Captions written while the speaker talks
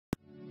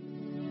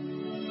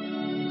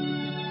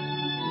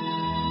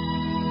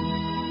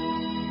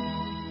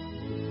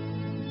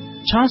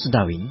Charles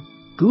Darwin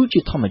គឺជា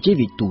ធម្មជាតិ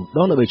វិទូ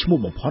ដ៏ល្បីឈ្មោះ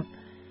បំផុត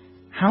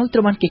ហើយត្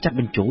រូវបានគេចាត់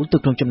បញ្ចូលទៅ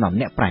ក្នុងចំណោម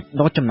អ្នកប្រាជ្ញ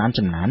ដ៏ចំណាន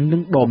និ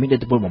ងដ៏មានឥ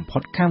ទ្ធិពលបំផុ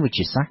តខាងវិទ្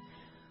យាសាស្ត្រ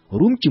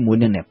រួមជាមួយ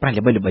នឹងអ្នកប្រាជ្ញ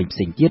ល្បីៗផ្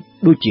សេងទៀត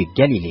ដូចជា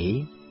Galilei,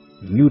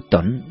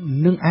 Newton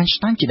និង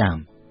Einstein ជាដើម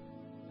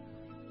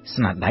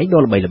ស្នាដៃដ៏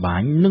ល្បីល្បា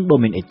ញនិងដ៏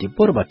មានឥទ្ធិព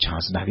លរបស់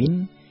Charles Darwin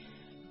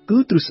គឺ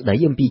ទ្រឹស្ដី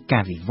អំពីកា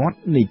រវិវត្ត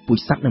នៃពូជ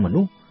សត្វនិងម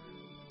នុស្ស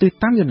ទៅ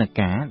តាមយន្ត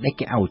ការដែល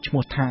គេឲ្យឈ្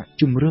មោះថា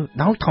ជំរឿ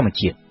ដោយធម្ម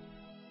ជាតិ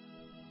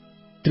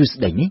ទ្រឹ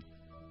ស្ដីនេះ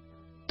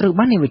ត្រូវ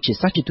បានអ្នកវិទ្យា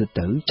សាស្ត្រជាទូ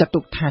ទៅចាត់ទុ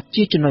កថា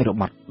ជាចំណុចរ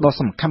បត់ដ៏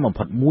សំខាន់បំ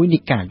ផុតមួយនៃ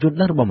ការយល់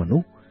ដឹងរបស់មនុ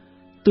ស្ស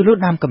ទៅលើ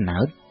ដើមកំណើ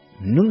ត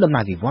និងដំ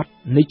ណើរវិវត្ត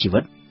នៃជីវិ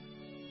ត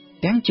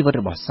ទាំងជីវិត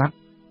របស់សត្វ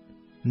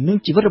និង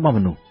ជីវិតរបស់ម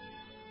នុស្ស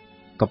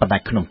ក៏ប៉ុន្តែ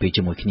ក្នុងពេល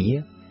ជាមួយគ្នា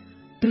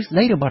ទ្រឹស្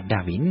ដីរបស់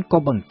Darwin ក៏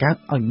បង្កើត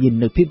ឲ្យមាន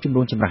នូវភាពចម្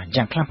រូងចម្រាស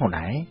យ៉ាងខ្លាំងផង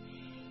ដែរ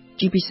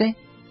ជាពិសេស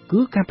គឺ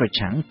ការប្រ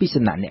ឆាំងពី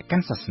សំណាក់អ្នកកា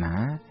ន់សាសនា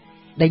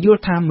ដែលយ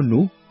ល់ថាមនុ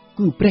ស្ស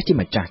គឺព្រះជា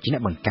ម្ចាស់ជាអ្ន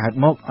កបង្កើត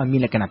មកឲ្យមាន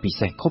លក្ខណៈពិ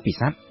សេសខុសពី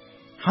សត្វ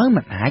ហើយ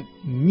มันអាច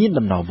មាន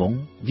ដំណរវង្ស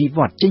វិវ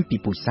ត្តចេញពី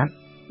ពូជសត្វ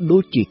ដូ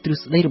ចជាទ្រឹ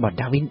ស្ដីរបស់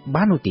Darwin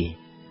បាននោះទេ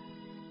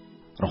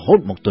រហូត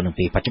មកទល់នឹង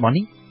ពេលបច្ចុប្បន្ន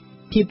នេះ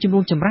ភាពចម្រូ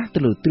ងចម្រាសទៅ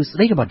លើទ្រឹស្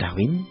ដីរបស់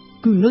Darwin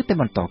គឺនៅតែ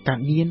បន្តកើត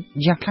មាន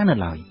យ៉ាងខ្លាំងនៅ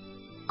ឡើយ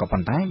ក៏ប៉ុ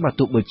ន្តែបើ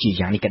ទោះបីជា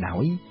យ៉ាងនេះក៏ដោ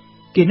យ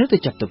គេនៅតែ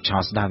ចាត់ទុក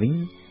Charles Darwin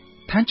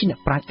ថាជាអ្នក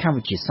ប្រាជ្ញខាង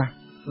វិទ្យាសាស្ត្រ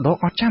ដ៏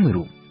អស្ចារ្យមួយ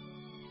រូប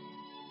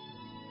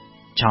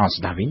Charles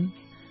Darwin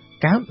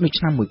កើតនៅ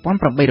ឆ្នាំ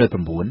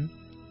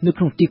1809នៅ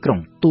ក្នុងទីក្រុង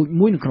តូច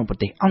មួយនៅក្នុងប្រ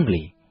ទេសអង់គ្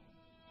លេស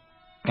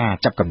ការ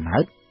ចាប់កំណើ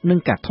តនិង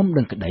ការធំ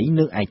ដឹងក្តី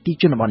នៅឯទី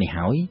ជនបទនេះ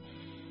ហើយ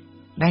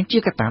ដែលជា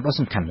កត្តាដ៏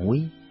សំខាន់មួយ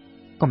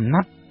កំណ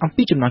ត់អំ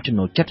ពីចំណង់ចំ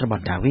ណូលចិត្តរប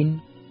ស់ Darwin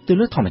ទៅ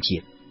លើធម្មជា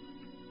តិ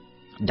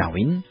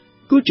Darwin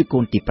គឺជាកូ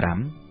នទី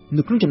5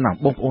នៅក្នុងចំណោម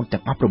បងប្អូនទាំ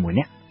ងអស់6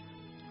នាក់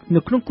នៅ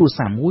ក្នុងគ្រួ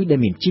សារមួយដែល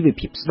មានជីវ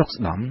ភាពស្ដុក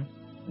ស្ដំ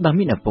ដែល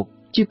មានឪពុក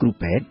ជាគ្រូ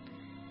ពេទ្យ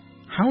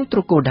ហើយត្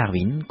រកូល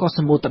Darwin ក៏ស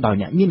ម្បូរទៅដោយ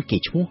អ្នកមានកេ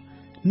រ្តិ៍ឈ្មោះ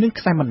និង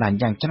ខ្សែបណ្ដាញ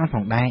យ៉ាងច្រើនផ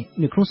ងដែរ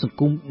នៅក្នុងសង្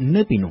គម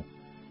នៅពេលនោះ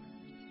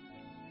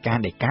ការ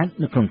ដែលកើត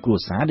នៅក្នុងគ្រួ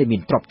សារដែលមា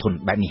នទ្រព្យធន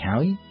បែបនេះហើ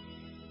យ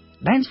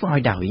ដែលធ្វើឲ្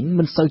យ Darwin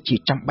មិនសូវជា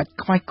ចាំបាច់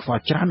ខ្វាយខ្វ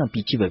ល់ច្រើនអំពី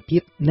ជីវភា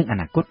ពនិងអ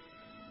នាគត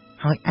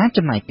ហើយអាច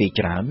ចំណាយពេល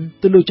ច្រើន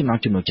ទៅលើចំណង់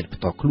ចំណូលចិត្ត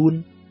ផ្ទាល់ខ្លួន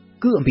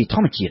គឺអំពីធ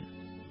ម្មជាតិ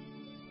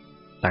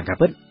តាមការ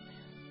ពិត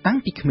តាំង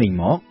ពីក្មេង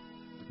មក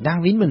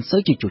Darwin មិនសូ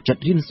វជាចូលចិត្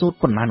តរៀនសូត្រ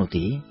ប៉ុន្មាននោះ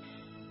ទេ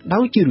ដោ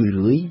យជា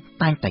រឿយៗ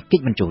តែងតែគេច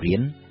បញ្ចូលរៀ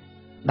ន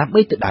ដើម្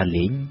បីទៅដើរ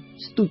លេង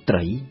ស្ទូចត្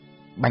រី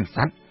បាញ់ស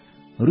ត្វ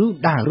ឬ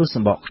ដើររស់ស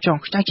ម្បកខ្ចង់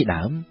ខ្ចាយជា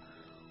ដើម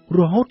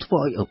រហូតធ្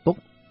វើឲ្យឪពុក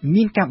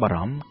មានការបារ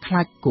ម្ភខ្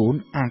លាចកូន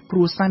អាគ្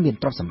រួសារមាន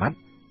ទ្រព្យសម្បត្តិ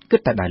គិត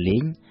តែដើរលេ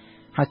ង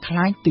ហើយខ្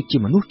លាចទៅជា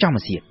មនុស្សចោល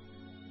ម្សៀត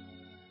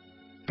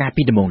កាល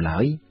ពីដំបូងឡើ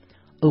យ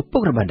ឪពុ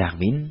ករបស់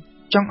Darwin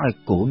ចង់ឲ្យ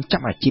កូនចា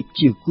ប់អាជីព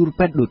ជាគ្រូ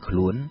ពេទ្យដូចខ្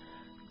លួន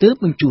ទើប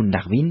បញ្ជូន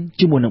Darwin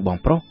ជាមួយនឹងបង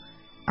ប្រុស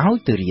ឲ្យ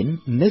ទៅរៀន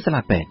នៅសា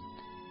លាពេទ្យ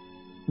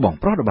បង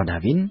ប្រុសរបស់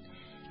Darwin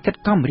ខិត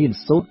ខំរៀន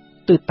សូត្រ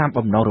ទៅតាម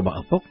បំណងរបស់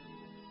ឪពុក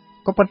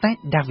ក៏ប៉ុន្តែ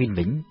Darwin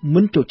វិញ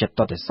មិនចូលចិត្ត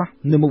តតែសោះ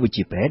នៅមុខវិជ្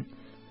ជាពេទ្យ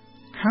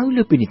ហើយ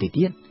លើពីនេះទៅ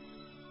ទៀត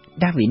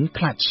Darwin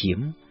ខ្លាចឈាម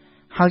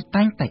ហើយ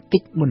តែងតែគេ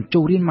ចមិនចូ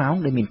លរៀនម៉ោង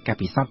ដែលមានការ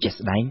ពិសោធន៍ជាក់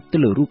ស្ដែងទៅ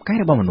លើរូបកាយ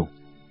របស់មនុស្ស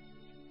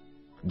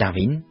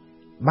Darwin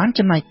បាន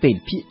ចំណាយពេល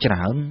ភាគច្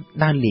រើន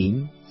ដើរលេង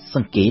ស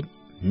ង្កេត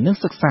និង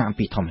សិក្សាអំ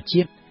ពីធម្ម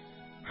ជាតិ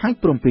ហើយ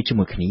ព្រមព្រៀងជា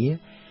មួយគ្នា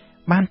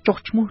បានចុះ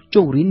ឈ្មោះ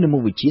ចូលរៀននៅមុ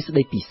ខវិជ្ជាស្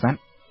ដីពីសត្វ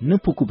និង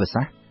ភូមិ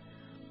សាស្ត្រ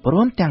ព្រ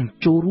មទាំង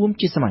ចូលរួម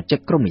ជាសមាជិក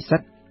ក្រុមនិស្សិ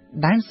ត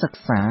ដែលសិ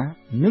ក្សា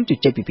និងជ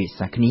ជែកពិភាក្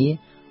សាគ្នា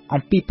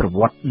អំពីប្រវ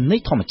ត្តិនៃ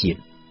ធម្មជាតិ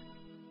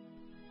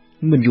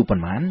មិនយូរប៉ុ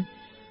ន្មាន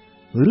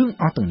រឿង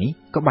អស់ទាំងនេះ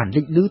ក៏បាន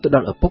លេចលឺទៅដ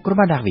ល់ឪពុករ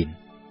បស់ Darwin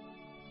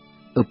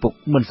ឪពុក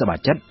មិនសប្បាយ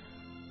ចិត្ត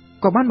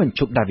ក៏បានបញ្ឈ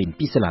ប់ Darwin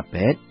ពីសាលា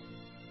ពេទ្យ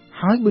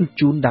ហើយបញ្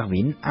ជូន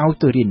Darwin ឲ្យ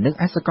ទៅរៀននៅ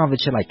ឯសាកលវិ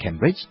ទ្យាល័យ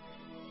Cambridge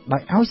ដោ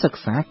យឲ្យសិ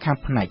ក្សាខាង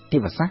ផ្នែកទេ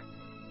វសាស្ត្រ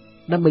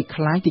ដើម្បី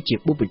ក្លាយទៅជា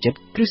បុព្វជិត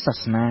គ្រិស្តសា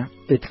សនា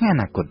ទៅថ្ងៃអ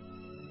នាគត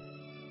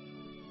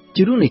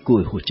ជារឿងនៃគួរ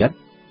ឲ្យហួសចិត្ត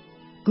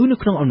គឺនៅ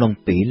ក្នុងអំឡុង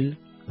ពេល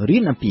រៀ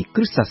នអំពី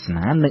គ្រិស្តសាស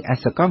នានៅឯ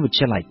សាកលវិទ្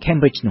យាល័យ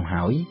Cambridge នោះ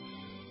ហើយ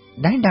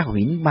ដែល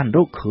Darwin បានរ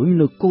កឃើញ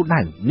នូវគោលដៅ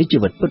នៃជី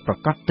វិតពិតប្រា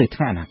កដទៅថ្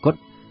ងៃអនាគត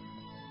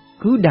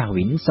គឺ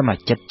Darwin សម្រេច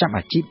ចិត្តចាប់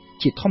អាជីព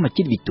ជាធម្ម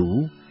ជាតិវិទូ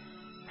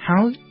ហើ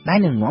យដែល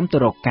នឹងនាំទៅ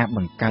រកការប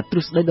ង្កើតទ្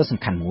រឹស្ដីដ៏សំ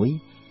ខាន់មួយ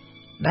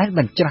ដែលប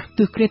ញ្ច្រាស់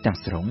ទិសគ្រាទាំង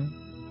ស្រុង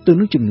ទៅ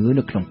នឹងជំនឿ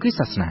នៅក្នុងគ្រិស្ត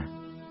សាសនា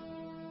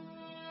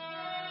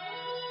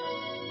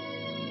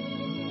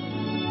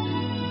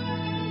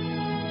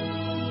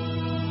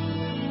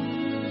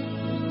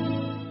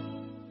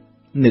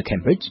នៅ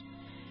Cambridge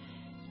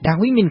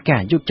Darwin មានកា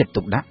រយកចិត្ត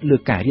ទុកដាក់លើ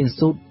ការរៀន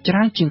សូត្រច្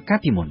រើនជាងកាល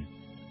ពីមុន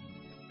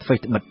អ្វី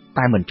ត្បិត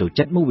តែមិនចូល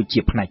ចិត្តមុខវិជ្ជា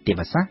ផ្នែកទេ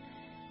វសាស្ត្រ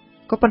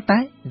ក៏ប៉ុន្តែ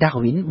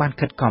Darwin បាន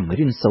ខិតខំ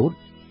រៀនសូត្រ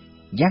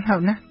យ៉ាងហោច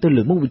ណាស់ទៅ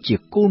លើមុខវិជ្ជា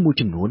គោលមួយ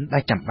ចំនួនដែ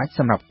លចាំបាច់ស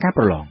ម្រាប់ការ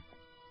ប្រឡង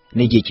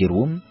និយាយជា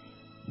រួម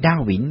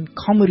Darwin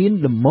ខំរៀន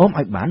ល្មម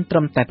ឲ្យបានត្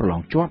រឹមតែប្រឡ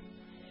ងជាប់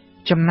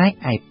ចំណែក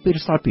ឯពេល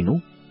សល់ពីនោះ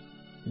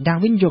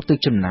Darwin យកទៅ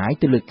ចំណាយ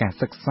ទៅលើការ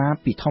សិក្សា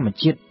ពីធម្ម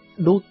ជាតិ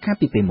ដូចកាល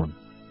ពីពេលមុន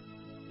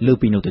លើ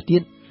ពីនោះទៅទៀ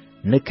ត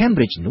នៅ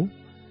Cambridge នោះ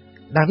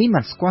Darwin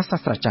បានស្គាល់សា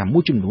ស្ត្រាចារ្យមួ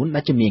យចំនួនដែ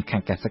លជំនាញខា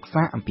ងការសិក្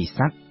សាអំពីស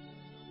ត្វ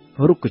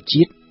រុក្ខ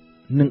ជាតិ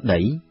នឹងដី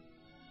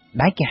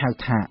ដែលគេហៅ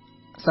ថា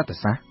សត្វ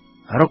សាស្ត្រ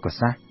រក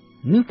សាស្ត្រ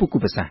និងភូ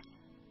មិសាស្ត្រ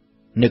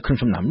នៅក្នុង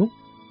ចំណោមនោះ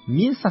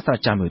មានសាស្ត្រា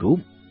ចារ្យមួយរូប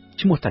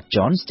ឈ្មោះថា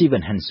John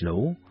Stephen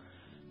Henslow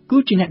គឺ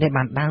ជាអ្នកដែល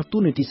បានដើរតួ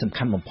នាទីសំ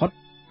ខាន់បំផុត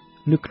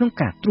នៅក្នុង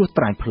ការត្រួស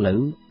ត្រាយផ្លូវ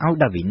ឲ្យ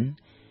Darwin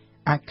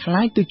អាចក្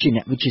លាយទៅជា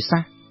អ្នកវិទ្យាសា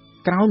ស្ត្រ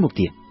ក្រោយមក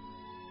ទៀត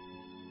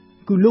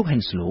គឺលោក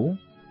Henslow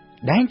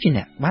ដែលជា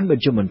អ្នកបានប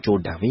ញ្ចុះបញ្ចូល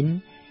Darwin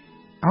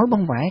ឲ្យប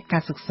ង្វែរកា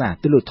រសិក្សា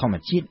ទៅលើធម្ម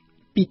ជាតិ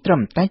ពីត្រឹ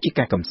មតែជា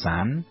ការកម្សា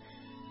ន្ត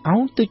ឲ្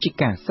យទៅជា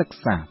ការសិក្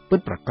សាពិត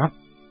ប្រាកដ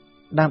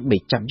ដើម្បី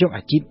ចាប់យក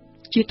អាជីព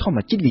ជាធម្ម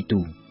ជាតិវិទូ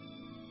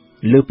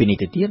លើពីនេះ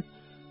ទៅទៀត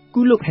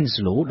គឺលោក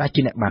Henslow ដែល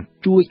ជាអ្នកបាន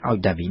ជួយឲ្យ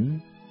Darwin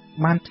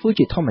បានធ្វើ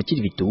ជាធម្មជា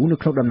តិវិទូនៅ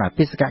ក្នុងដំណើរ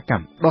បេសកក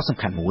ម្មដ៏សំ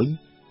ខាន់មួយ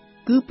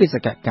គឺបេស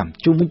កកម្ម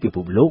ជុំវិញពិភ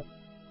ពលោក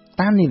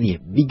តាមនាវា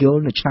Beagle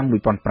នៅឆ្នាំ 1831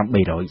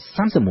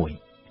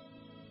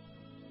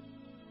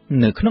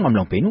 នៅក្នុងអំ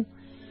ឡុងពេលនោះ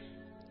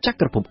ច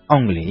ក្រភពអ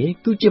ង់គ្លេស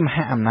គឺជាម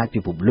ហាអំណាចពិ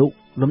ភពលោក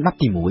លំដាប់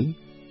ទី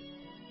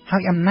1ហើ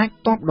យអំណាច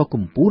ទ័ពដ៏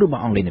កំពូលរប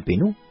ស់អង់គ្លេសនៅពេល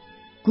នោះ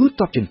គឺ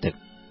ទ័ពជើងទឹក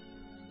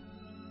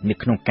នៅ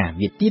ក្នុងការ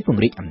វាទាព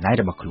ង្រីកអំណាច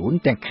របស់ខ្លួន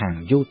ទាំងខាង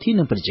យោធា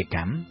និងពាណិជ្ជក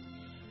ម្ម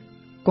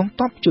កង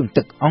ទ័ពជើង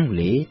ទឹកអង់គ្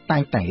លេសតែ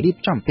ងតែរៀប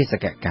ចំបេស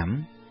កកម្ម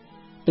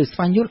ទៅស្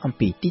វែងយល់អំ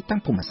ពីទីតាំ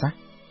ងភូមិសាស្ត្រ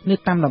នៅ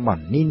តាមតំប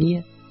ន់នានា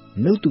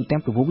នៅទូទាំ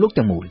ងពិភពលោក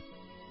ទាំងមូល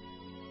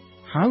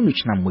ហើយនៅ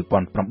ឆ្នាំ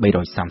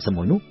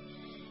 1831 នោះ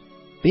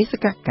បេស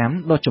កកម្ម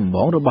ដ៏ចម្ប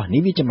ងរបស់នា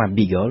វាចម្បាំង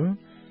Beagle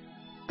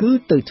គឺ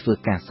ទៅធ្វើ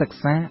ការសិក្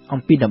សាអំ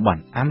ពីតំប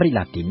ន់អាមេរិក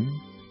ឡាទីន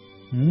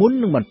មុន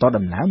នឹងបន្ត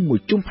ដំណើរមួយ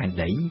ជុំផែន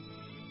ដី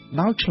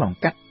ដោយឆ្លង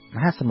កាត់ម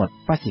ហាសមុទ្រ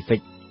ប៉ាស៊ីហ្វិ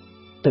ក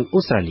ទៅអូ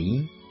ស្ត្រាលី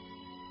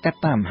កាត់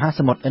តាមមហាស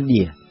មុទ្រឥណ្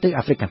ឌាទៅ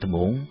អាហ្វ្រិកខាងត្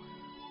បូង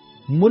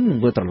មុននឹង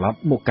វិលត្រឡប់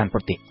មកកាន់ប្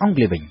រទេសអង់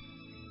គ្លេសវិញ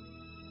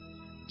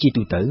ជា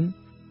ទូទៅ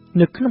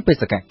នៅក្នុងបេ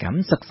សកកម្ម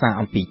សិក្សា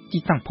អំពីទី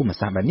តាំងភូមិ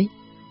សាស្ត្របែបនេះ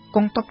ក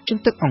ងទ័ពជើង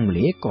ទឹកអង់គ្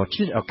លេសក៏ឆ្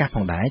លៀតឱកាសផ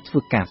ងដែរធ្វើ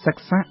ការសិ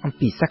ក្សាអំ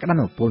ពីសក្តា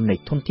នុពលនៃ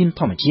ធនធាន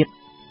ធម្មជាតិ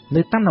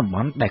នៅតាមតំប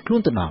ន់ដែលខ្លួ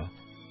នទៅដល់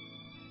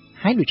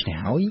ហើយដូច្នេះ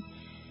ហើយ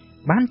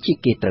បានជា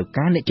គេត្រូវ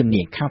ការអ្នកជំ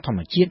នាញខាងធម្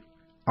មជាតិ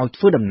ឲ្យ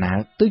ធ្វើដំណើរ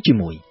ទៅជា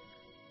មួយ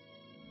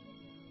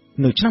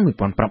នៅឆ្នាំ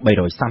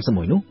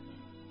 1831 នោះ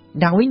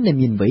Darwin ដែល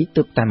មានវ័យ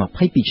ទើបតែ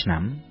 22 ឆ្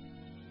នាំ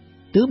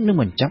ទើបនឹង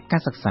បញ្ចប់កា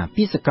រសិក្សា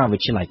ពីសាកលវិ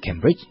ទ្យាល័យ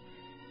Cambridge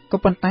ក៏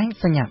ប៉ុន្តែ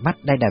សញ្ញាបត្រ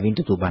ដែល Darwin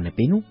ទទួលបាននៅ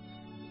ពេលនោះ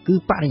គឺ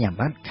បរិញ្ញា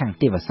បត្រខាង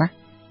ទេវសាស្ត្រ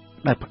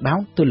ដែលផ្ដោត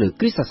ទៅលើ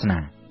គ្រិស្តសាសនា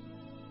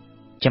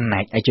ចំណែ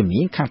កឯជំនា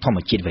ញខាងធម្ម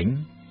ជាតិវិញ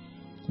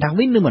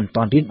Darwin នៅមិន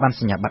ទាន់រៀនបាន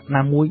សញ្ញាបត្រ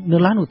ណាមួយនៅ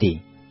ឡើយនោះទេ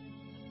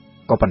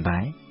ក៏ប៉ុន្តែ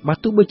បើ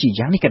ទោះបីជា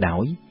យ៉ាងនេះក៏ដោ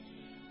យ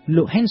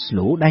លោក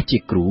Henslow ដែលជា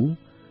គ្រូ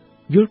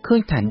យល់ឃើ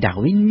ញថា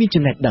Darwin មាន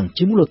ចំណេះដឹង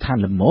ជាមូលដ្ឋាន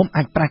ល្មម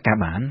អាចប្រើការ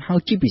បានហើយ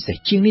ជាពិសេស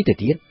ជាងនេះទៅ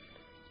ទៀត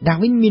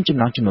Darwin មានចំ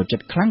ណង់ចំណូលចិ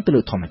ត្តខ្លាំងទៅ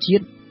លើធម្មជា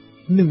តិ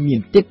និងមាន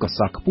ទេពកោស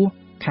ល្យខ្ពស់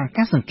ខាង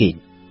ការសង្កេត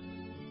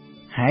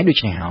ហើយដូ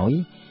ច្នេះហើយ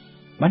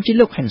បានជា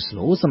លោក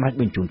Henslow សម្រេច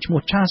បញ្ជូនឈ្មោះ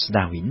Charles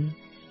Darwin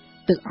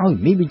ទៅឲ្យ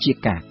មេបញ្ជា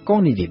ការកង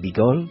នាវា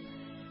Beagle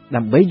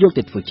ដើម្បីយក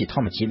ទៅធ្វើជាធ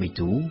ម្មជាតិវិ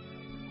ទូ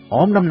អ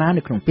មដំណើរ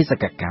នៅក្នុងបេស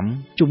កកម្ម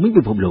ជុំវិញ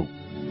ពិភពលោក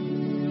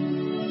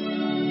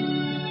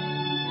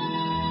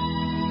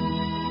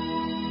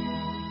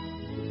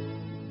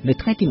នៅ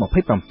ថ្ងៃទី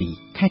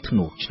 27 ខែធ្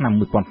នូឆ្នាំ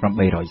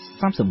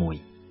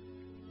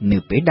 1831 នៅ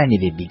ពេលដែលនា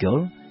វា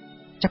Beagle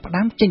ចាប់ផ្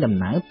ដើមចេញដំ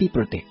ណើរពី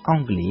ប្រទេសអ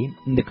ង់គ្លេស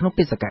នៅក្នុង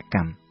បេសកក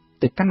ម្ម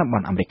ទៅកាន់តំប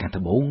ន់អាមេរិកខាង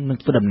ត្បូងនិង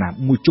ធ្វើដំណើរ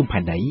មួយជុំផែ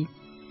នដី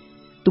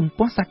ទំ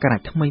ព័រសក្ការៈ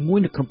ថ្មីមួយ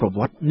នៅក្នុងប្រវ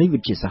ត្តិនៃវិ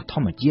ទ្យាសាស្ត្រធ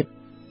ម្មជាតិ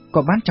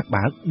ក៏បានចាប់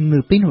បើកនៅ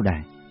ពេលនោះដែ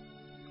រ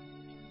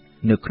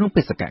នៅក្នុង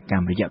បេសកក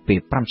ម្មរយៈពេល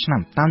 5 ឆ្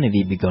នាំតាមនា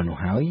វា Beagle នោះ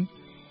ហើយ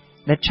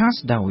ដែល Charles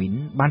Darwin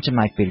បានចំ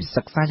ណាយពេល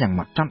សិក្សាយ៉ាង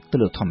ម៉ត់ចត់ទៅ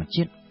លើធម្ម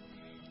ជាតិ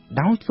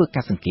ដោយធ្វើ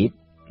ការសង្កេត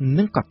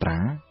និងកត់ត្រា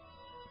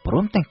ព្រ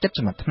មទាំងចាត់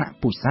ចំណាត់ថ្នាក់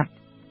ពូជសត្វ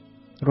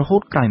រហូ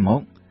តក្រោយម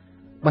ក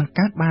បង្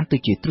កើតបានទៅ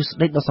ជាទ្រឹស្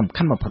ដីដ៏សំ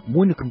ខាន់បំផុត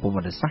មួយនៅក្នុងប្រវ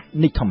ត្តិសាស្ត្រ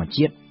នៃធម្ម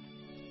ជាតិ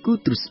គឺ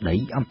ទ្រឹស្ដី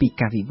អំពី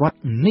ការវិវត្ត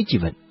នៃជី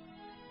វិត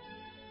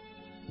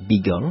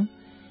Beagle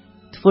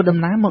ធ្វើដំ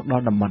ណើរមកដ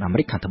ល់តំបន់អាមេ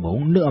រិកខាងត្បូង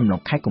នៅអំឡុង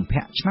ខែកុម្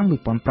ភៈឆ្នាំ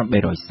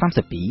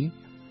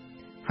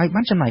 1832 ហើយ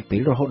បានចំណាយពេល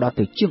រហូតដល់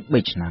ទៅជាង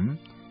 3 ឆ្នាំ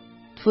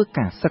ធ្វើ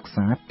ការសិក្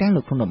សាទាំង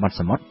នៅក្នុងតំបន់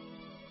សមុទ្រ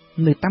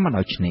នៅតាមបណ្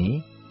ដោយឆ្នេរ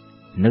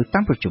នៅតា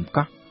មប្រជុំ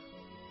កោះ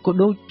ក៏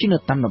ដូចជានៅ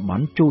តាមតំប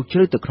ន់ចូលជ្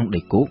រៅទៅក្នុង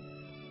ដីគោក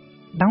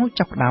ដោយ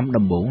ចាប់ផ្ដើម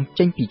ដំបូង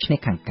ចេញពីឆ្នេរ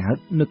ខាងកើត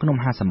នៅក្នុង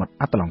មហាសមុទ្រ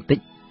អាត្លង់ទិក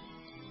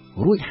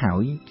រួចហើ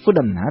យធ្វើ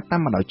ដំណើរតា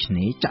មបណ្ដោយឆ្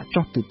នេរចាក់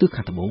ចុះទៅទិស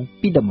ខាងត្បូង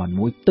ពីតំបន់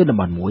មួយទៅតំ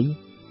បន់មួយ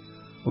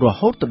រ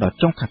ហូតទៅដល់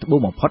ចុងខាងត្បូង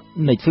បំផុត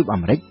នៃទ្វីបអា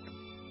មេរិក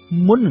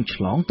មុននឹង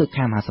ឆ្លងទៅ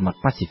ខាងមហាសមុទ្រ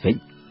ប៉ាស៊ីហ្វិក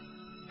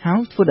ហើយ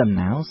ធ្វើដំ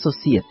ណើរសូ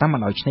សៀតាមប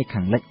ណ្ដោយឆ្នេរខា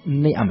ងលិច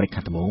នៃអាមេរិក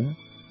ខាងត្បូង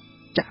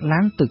ចាក់ឡើ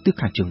ងទៅទិស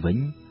ខាងជើងវិញ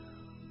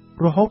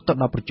រហូតទៅ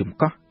ដល់ប្រជុំ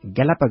កោះ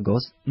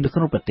Galapagos នៅក្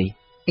នុងប្រទេស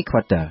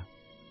Ecuador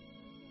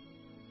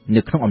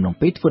នៅក្នុងអំឡុង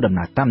ពេលធ្វើដំ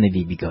ណើរតាមនា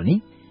វា Beagle នេះ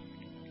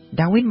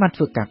Darwin បាន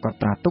ធ្វើការកត់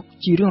ត្រាទុក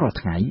ជារៀងរាល់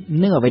ថ្ងៃ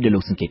នៅអ្វីដែលលោ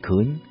កសង្កេតឃើ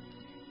ញ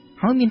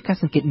ហើយមានការ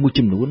សង្កេតមួយ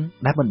ចំនួន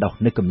ដែលបណ្ដោះ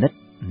នៅគំនិត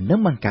និង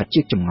បង្កើត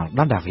ជាចម្ងល់ដ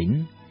ល់ Darwin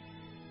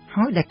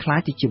ហើយដែលคล้าย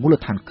ទៅជាមូល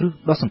ដ្ឋានគ្រឹះ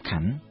ដ៏សំខា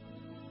ន់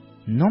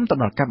នាំទៅ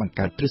ដល់ការបង្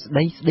កើតទ្រឹស្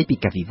ដីស្ដីពី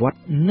ការវិវត្ត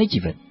នៃជី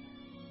វិត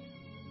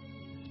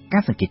កា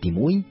រសង្កេតទី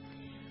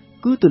1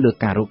 cứ từ lượt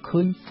cả rô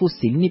khơi phô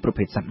xín níประเภ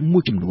ทสัตว์មួ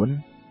យចំនួន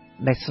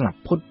ដែលស្លាប់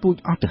ផុតពូជ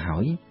អស់ទៅហើ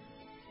យ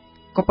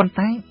ក៏ប៉ុន្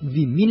តែ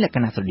វាមានលក្ខ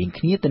ណៈស្រដៀង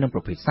គ្នាទៅនឹងប្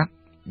រភេទសត្វ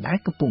ដែល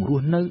កំពុងរ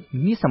ស់នៅ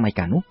នាសម័យ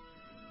កាលនោះ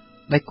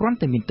ដែលគ្រាន់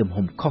តែមានទំ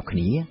ហំខុសគ្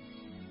នា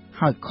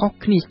ហើយខុស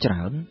គ្នាច្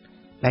រើន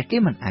ដែលគេ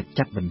មិនអាច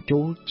ចាត់បញ្ចូ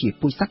លជា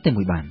ពូជសត្វតែ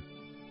មួយបាន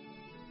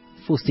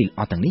ហ្វូស៊ីលអ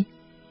ស់ទាំងនេះ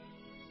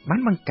បាន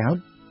បង្កើត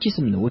ជា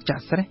សំណួរចា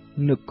ក់ស្រេះ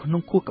នៅក្នុ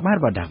ងខួរក្បាល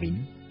របស់ដាវីន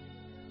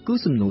គឺ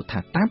សំណួរថា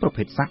តើប្រ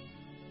ភេទសត្វ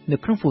នៅ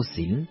ក្នុងហ្វូ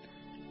ស៊ីល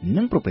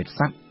និងប្រភេទស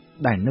ត្វ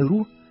ដែលនៅរ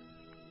ស់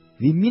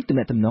វាមានទំ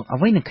នាក់ទំនងអ្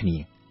វីនឹងគ្នា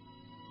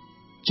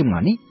ចំណុ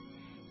ចនេះ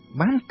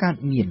បានកើត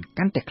មាន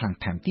កាន់តែខ្លាំង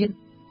ថែមទៀត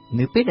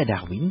នៅពេលដែលដា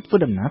វីនធ្វើ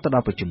ដំណើរទៅដ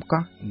ល់ប្រជុំ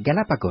កោះ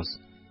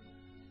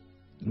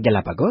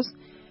Galapagos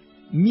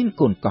មាន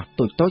កូនកោះ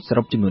តូចៗស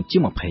រុបចំនួនជា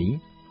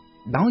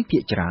20ដោយភា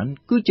គច្រើន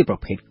គឺជាប្រ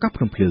ភេទកោះ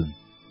ភ្នំភ្លើង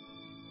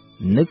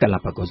នៅ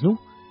Galapagos នោះ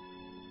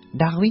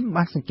ដាវីន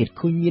បានសង្កេត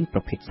ឃើញមានប្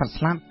រភេទសត្វ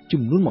ស្លាប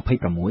ចំនួន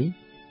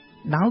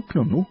26ដោយក្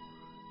នុងនោះ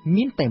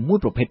មានតែមួយ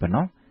ប្រភេទប៉ុណ្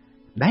ណោះ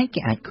ដែលគេ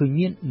អាចឃើញ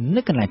មាន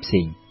នៅកន្លែងផ្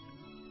សេង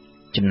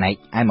ចំណែក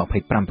ឯ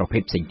25ប្រភេ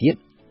ទផ្សេងទៀត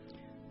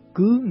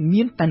គឺ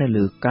មានតែនៅ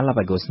លើ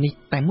Galapagos នេះ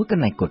តែមួយក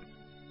ន្លែងគត់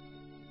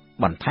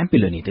បន្ថែមពី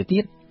លើនេះទៅទៀ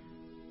ត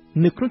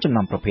នៅក្នុងចំ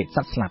ណោមប្រភេទស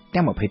ត្វស្លាប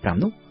ទាំង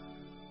25នោះ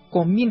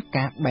ក៏មាន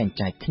ការបែង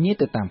ចែកគ្នា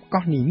ទៅតាម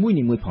កោះនីមួ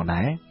យៗផង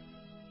ដែរ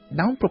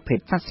ដោយប្រភេទ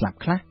សត្វស្លាប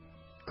ខ្លះ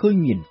ឃើញ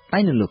មានតែ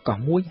នៅលើកោះ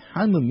មួយ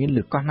ហើយមិនមាន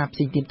លើកោះណាផ្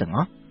សេងទៀតទាំងអ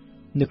ស់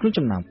នៅក្នុង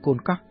ចំណោមកូន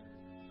កោះ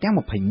ទាំង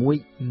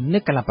21នៅ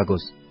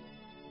Galapagos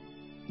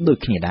ដូច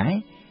គ្នាដែរ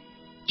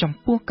ចំ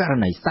ពោះករ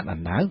ណីសត្វអ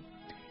ណ្ដើក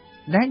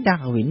ដែលដា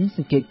វីនស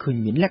ង្កេតឃើញ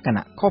មានលក្ខ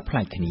ណៈខុសប្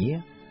លែកគ្នា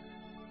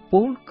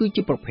ពោលគឺ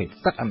ជាប្រភេទ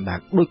សត្វអណ្ដើក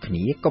ដូចគ្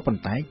នាក៏ប៉ុ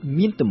ន្តែ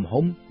មានទំ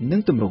ហំនិ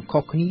ងទម្រង់ខុ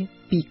សគ្នា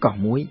ពីកោះ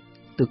មួយ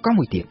ទៅកោះ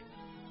មួយទៀត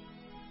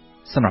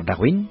សម្រាប់ដា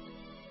វីន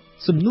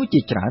សំណួរជា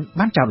ច្រើន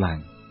បានចោទឡើង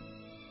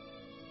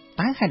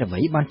តើហេតុអ្វី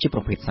បានជាប្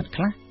រភេទសត្វ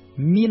ខ្លះ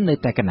មាននៅ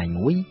តែកន្លែង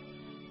មួយ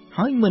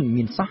ហើយមិន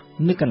មានសោះ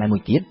នៅកន្លែងមួ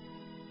យទៀត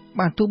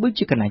បើទោះបី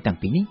ជាកន្លែងទាំង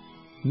ពីរនេះ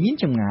មាន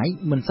ចម្ងាយ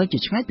មិនសូវជា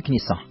ឆ្ងាយពីគ្នា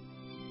សោះ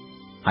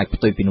ហើយផ្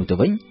ទុយពីនោះទៅ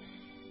វិញ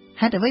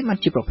ហេតុអ្វីបាន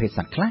ជាប្រភេទស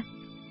ត្វខ្លះ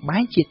បែ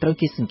រជាត្រូវ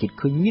គេសង្កេត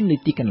ឃើញមាននៅ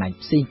ទីកន្លែង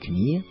ផ្សេងគ្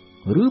នា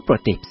ឬប្រ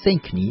ទេសផ្សេង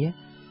គ្នា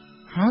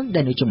ហើយ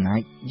ដែលនៅចម្ងាយ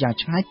យ៉ាង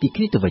ឆ្ងាយពី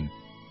គ្នាទៅវិញ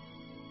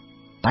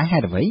តែហេ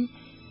តុអ្វី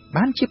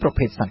បានជាប្រ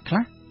ភេទសត្វខ្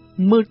លះ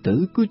មើលទៅ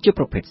គឺជា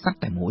ប្រភេទសត្វ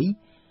តែមួយ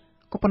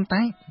ក៏ប៉ុន្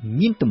តែ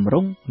មានទម្រ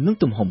ង់និង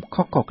ទំហំ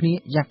ខុសៗគ្នា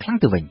យ៉ាងខ្លាំង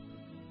ទៅវិញ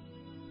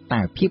តែ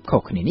ភាពខុ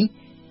សគ្នានេះ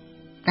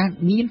កើត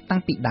មានតាំ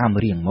ងពីដើម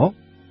រៀងមក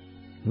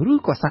ឬ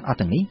ក៏សត្វអស់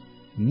ទាំងនេះ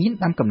មាន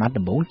ដើមកំណើត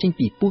ដំបូងចេញ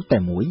ពីពូជតែ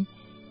មួយ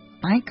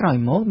តែក្រោយ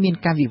មកមាន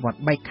ការវិវត្ត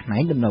បែកខ្នែ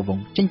ងដំណើរវ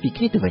ង្សចេញពី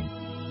គ្នាទៅវិញ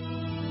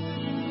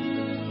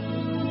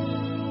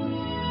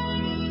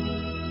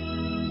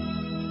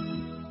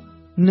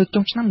នៅក្នុ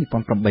ងឆ្នាំ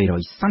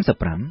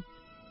1835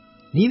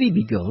 Navy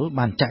Beagle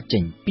បានចាក់ចេ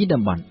ញពី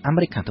តំបន់អាមេ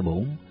រិកខាងត្បូ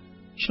ង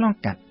ឆ្លង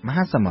កាត់ម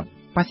ហាសមុទ្រ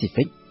ប៉ាស៊ីហ្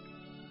វិក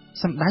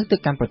សម្ដៅទៅ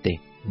កាន់ប្រទេស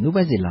នូ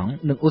វែលសេឡង់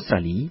និងអូស្ត្រា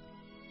លី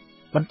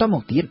បន្តម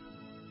កទៀត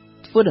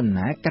ធ្វើដំ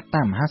ណើរកាត់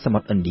តាមមហាសមុ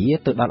ទ្រឥណ្ឌា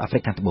ទៅដល់អាហ្វ្រិ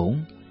កខាងត្បូង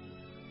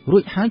រួ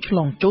ចហើយឆ្ល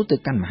ងចូលទៅ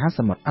កាន់មហាស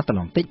មុទ្រអាត្ល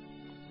ង់តិក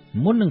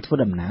មុននឹងធ្វើ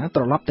ដំណើរ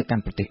ត្រឡប់ទៅកា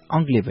ន់ប្រទេសអ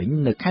ង់គ្លេសវិញ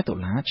នៅខែតុ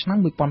លាឆ្នាំ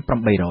1836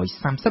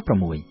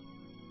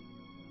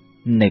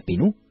នៅពេល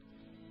នោះ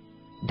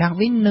ដា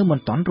វីននៅមិន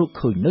ទាន់រក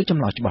ឃើញនៅច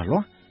ម្លើយច្បាស់លា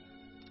ស់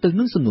ទៅ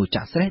នឹងសំណួរ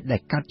ចាក់ស្រេះដែល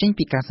កើតចេញ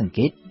ពីការសង្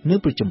កេតនៅ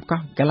ប្រជុំកោះ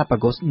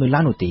Galapagos នៅឡើ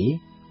យនោះទេ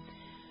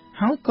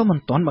ហើយក៏មិន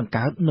ទាន់បង្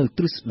កើតនៅ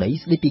ទ្រឹស្ដី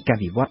ស្ដីពីការ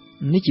វិវត្ត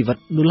នៃជីវិត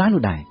នៅឡើយ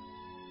នោះដែរ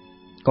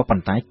ក៏ប៉ុ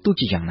ន្តែទោះ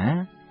ជាយ៉ាងណា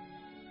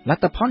ល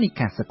ទ្ធផលនៃ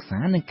ការសិក្សា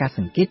និងការស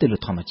ង្កេតទៅលើ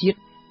ធម្មជាតិ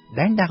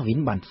ដែលដាវីន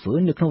បានធ្វើ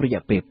នៅក្នុងរ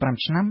យៈពេល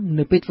5ឆ្នាំ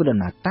នៅពេលធ្វើដំ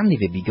ណើរតាម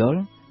Navy Beagle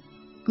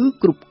គឺ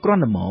គ្រប់គ្រា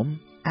ន់ល្មម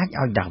អាច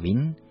ឲ្យដាវីន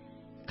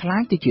ក្លា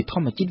យទៅជាធ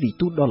ម្មជាតិវិ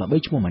ទូដ៏ល្បី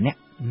ឈ្មោះម្នាក់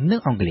នៅ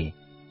អង់គ្លេស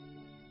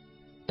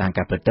តាម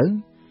ការពិតទៅ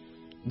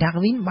ដា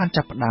វីនបាន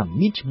ចាប់ផ្ដើម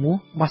មានឈ្មោះ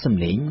បោះស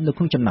ម្លេងនៅ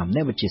ក្នុងចំណោមអ្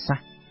នកវិទ្យាសាស្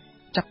ត្រ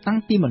ចាប់តាំង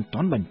ពីមិនទា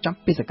ន់បញ្ចប់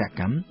បេសក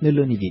កម្មនៅ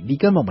លើ Navy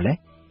Beagle មកម្លេះ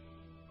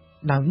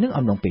ដោយនឹង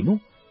អំឡុងពេលនោះ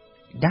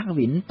ដា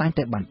វីនតែង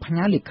តែបានផ្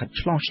ញើលិខិត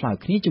ឆ្លងឆ្លើយ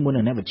គ្នាជាមួយនឹ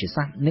ងអ្នកវិទ្យា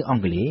សាស្ត្រនៅអ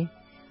ង់គ្លេស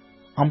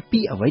អំពី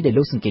អ្វីដែល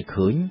លោកសង្កេត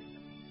ឃើញ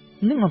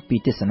និងអំពី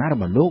ទស្សនៈរ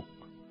បស់លោក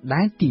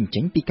ដែលទាញ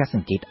ចេញពីការស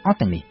ង្កេតអស់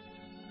ទាំងនេះ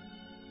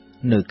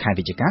នៅខែ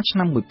វិច្ឆិកាឆ្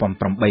នាំ1836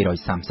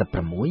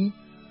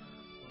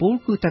ពល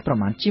គឺតែប្រ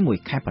មាណជាមួយ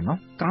ខែប៉ុណ្ណោះ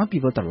ក្រោយពី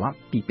វិលត្រឡប់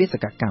ពីបេស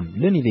កកម្ម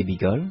លើ Navy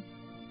Beagle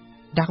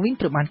ដាវីន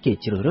ត្រូវបានគេ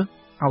ជ្រើសរើស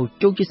ឲ្យ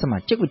ចូលជាសមា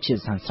ជិកវិទ្យា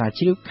សាស្ត្រស្រាវ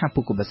ជ្រាវខាង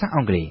ភូមិភាសាអ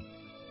ង់គ្លេស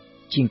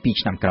ជាង2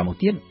ឆ្នាំក្រោយមក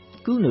ទៀត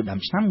គឺនៅដើម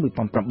ឆ្នាំ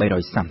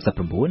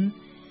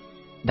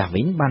1839ដា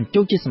វីនបាន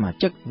ចូលជាសមា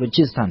ជិកវិទ្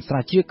យាស្ថានស្រា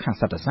វជ្រាវខាង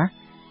សត្វសាស្ត្រ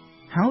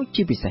ហើយ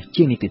ជាពិសេស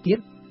ជាងនេះទៅទៀត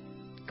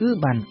គឺ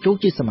បានចូល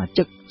ជាសមា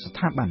ជិកស្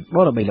ថាប័ន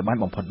ដ៏ល្បីល្បាញ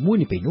បំផុតមួយ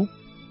នៅពេលនោះ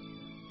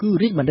គឺ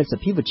រាជបណ្ឌិតស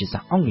ភាវិទ្យាសា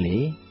ស្ត្រអង់គ្លេ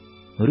ស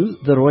ឬ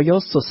The Royal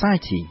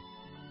Society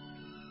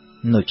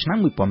នៅឆ្នាំ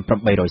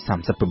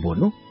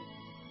1839នោះ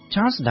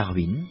Charles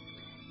Darwin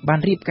បាន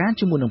រៀបការ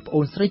ជាមួយនឹងប្អូ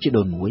នស្រីជី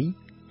ដូនមួយ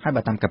ហើយ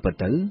បើតាមការពិត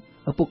ទៅ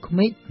ឪពុកក្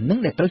មេកនិង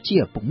ដែលត្រូវជា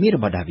ឪពុកមារ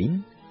បស់ Darwin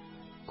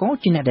ក៏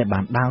ជាអ្នកដែលបា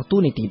នដើរតួ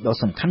នាទីដ៏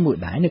សំខាន់មួយ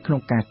ដែរនៅក្នុ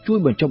ងការជួយ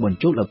បញ្ចុះបញ្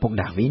ចូលឪពុក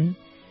Darwin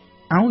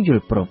áo dồi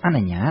prom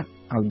anh nhát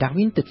ao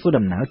Darwin từ phương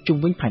đầm não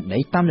chung với phản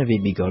đấy tam là về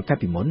bị gọi các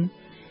bị muốn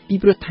bị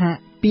bớt tha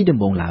bị đầm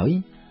bồn lưỡi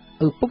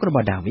ở bốc ra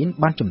bà Darwin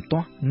ban chùm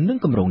to nâng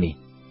cầm rồng này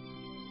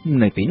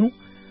này phí nú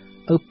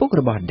ở bốc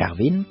ra bà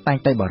Darwin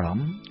tay bà rõm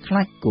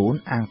khai cuốn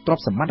ang trọp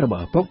sầm mắt ra bà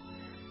bốc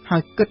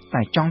hai cất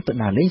tài trong tự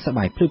nào lấy sa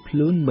bài phơi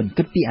phơi mình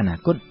cất pi anh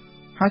cốt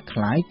hai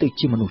khái từ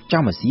chi mà nụ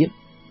trao mà xiết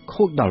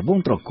khô đào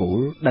vông trò cổ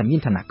đã miên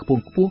thành cặp buông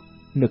cua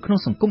nửa không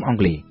sòng cung ông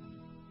lì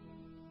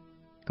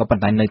có bàn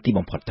tay nơi ti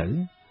bồng phật tử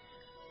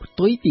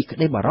tối pi cái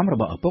đây bà rõm ra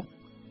bà bốc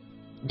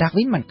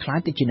Darwinมันคล้าย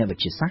ติดจีนแบบ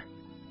จีซ่า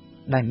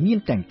ได้มีน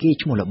แต่งเก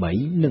จมูลใบ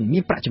หนึ่งมี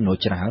นประจำนวน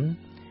จราห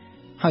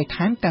หอย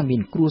ทั้งการมี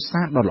นครูซ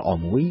าดอลอ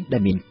มุ้ยได้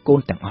มีนโกน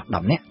แต่งออกด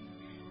ำเนี่ย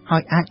หอ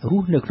ยอาจรู้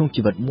เนื้อคง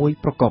ชีวิตมวย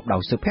ประกอบดาว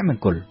เสือแพะมัน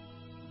กุล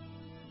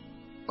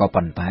ก็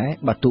ปันแต่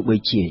บัตุใบ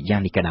เฉียยา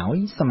นิกระดอย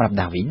สำหรับ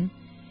ดาวิน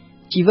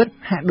ชีวิต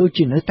หาโดย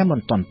จีนเนื้อแต่มัน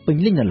ตอนเป็น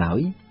ลิ่งเหลอ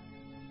ย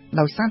ด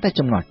าวสร้างแต่จ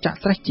ำนวนจะ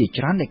สลายจีจ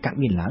ราในการ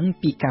มีหลัง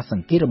ปีการสั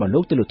งเกตระบาดโล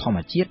กตลุทอม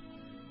าเจีย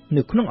เ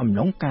นื้อคงอม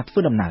น้องการ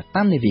ฟื้นดำนา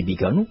ตั้มในวีบี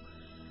เกนุ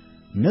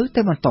เนื้อแ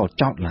ต่มันต่อ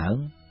จอดหลัง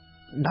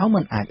ดาวมั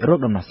นอาจรบ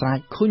ดำนาสาย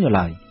คุ้นอยู่เล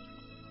ย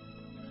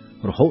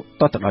โรห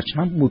ต่อตลอด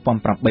ชั้นมวยปอม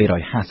ปรับใบรอ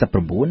ย50 ปร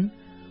ะบุน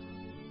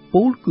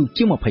ปูคือเ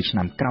ชื่อมาเพชรน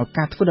ำกล่าวก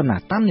ารฟื้นดำนา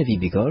ตั้มในวี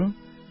บีเกล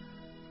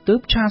เติ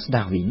บชาสด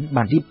าวินบ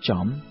านรีบจอ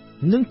ม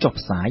นึ่งจบ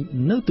สาย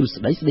เนื้อตุส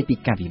ได้แสดงปี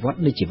การวิวัฒ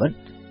น์ในชีวิต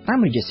ตาม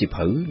ระยะสิบ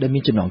หือได้มี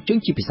จำนวนจึง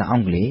ชีภาษาอั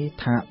งกฤษ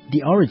ท่า The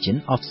Origin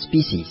of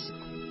Species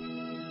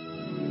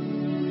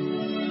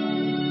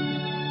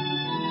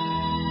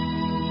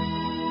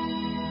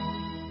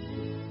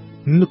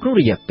นึกรู้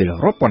ระยะเป็น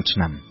รอบปอนช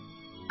น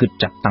ำคือ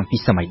จับตั้งปี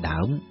สมัยดา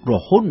วรอ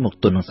โหดหมก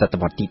ตัวหนึ่งศต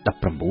วรรษที่ดับ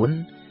ประบุน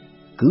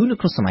คือนึก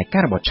รู้สมัยกา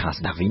รระบาดชาส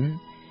ดาวิน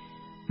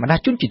มาได้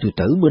จุนจิตุเ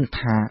ตอร์บน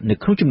ท่านึก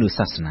รู้จำนวนศ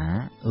าสนา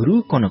หรือ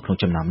ก่อนนึกรู้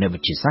จำนำในวิ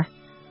จิตรศาสตร์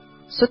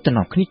สัตว์น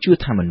อกนี้ชื่อ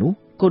ธรรมนุ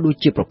ก็โดย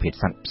เฉพาะประเภท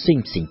สัตว์สิ่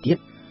งเตี้ย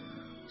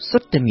สั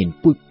ตว์มีน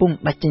ปุยปง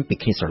ได้จังปี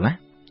เคสละ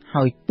ห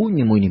อยปุย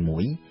มีมวยในมว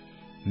ย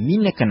มี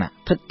ในขณะ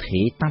ทัดเท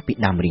ตั้งปี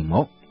ดามริม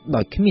อกโด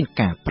ยขมิ้น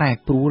การแปร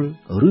ปรวน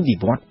หรือวิ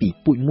วัฒน์ปี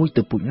ปุยมวย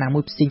ตัวปุยน้ำมว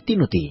ยสิ่งที่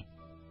โนตี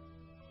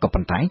ก็ปั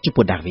ญหาจุดป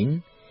วดดาวิน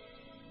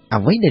เอา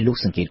ไว้ในลูก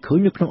สังเกตคือ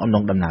นึกน้องอมนอ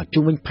งดำนา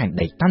จุ่มวิ่งผ่านไ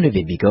ด้ตั้งในเว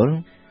บิเกิล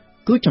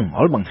คือจังหว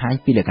ะบางหาย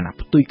ปีเลยขณะ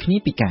ตุยขนี้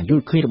ปีการยุ่ง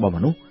เคยระบอบม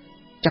นุษย์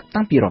จับ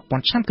ตั้งปีรอบปอ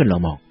นช่างกันเหล่า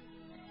มอง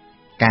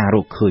การโร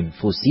คคืน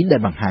ฟูซีได้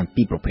บางหาย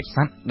ปีโปรเพ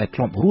สัตได้ค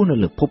ลอมรู้ใน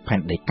หลือพบผ่าน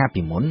ได้ก้า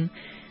ปีมน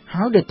ห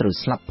าได้ตรึก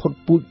สลับพด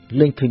ปุยเ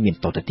ล่นเคยมี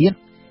ต่อตะเตียน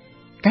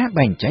การแ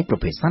บ่งใจโปร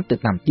เพสัตติด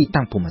ตามที่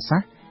ตั้งภูมิศาส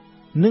ตร์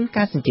นึ่งก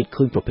ารสังเกต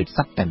คืนโปรเพ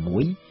สัตแต่มว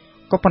ย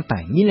ก็ปัญหา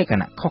นี้เลยข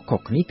ณะข้อข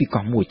นี้ปีก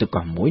องมวยตัวก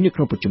องมวยในค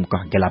รองประชุมกอ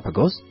งกาลาปาก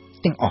อส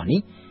เต็งอ่อนนี้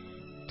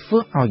เพื่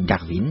อเอาดา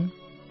วิน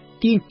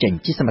ที่เจน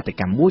ที่สมัติ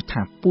กรรมมวยท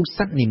างปู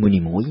สัตในมวย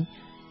มวย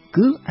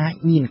คืออาจ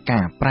มีกา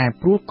รแปร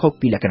ปรวนเข้า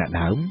ปีละขณะเ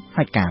ดิมใ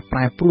ห้การแปร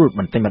ปรวน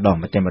มันเต็มมาดอ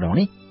ง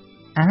นี่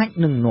อาจ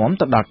หนึ่งน้อม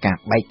ต่อดอกการ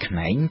ใบขน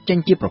ายเจน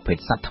ที่โปรเพ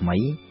สัตทำไม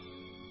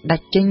ได้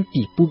เจน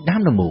ที่ปูด้า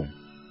มดำมง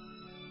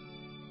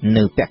เ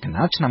นื้อแปะขน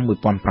าดชนะมวย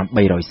ปอนปรำใบ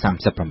รอย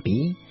30 ปี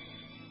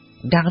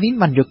ดาวิน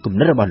บรรยกกลุ่ม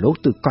นักบอลโลก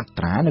ตื่นกัดต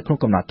ราในโครง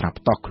กำลังตรา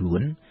ต่อขลุ่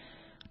น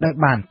ได้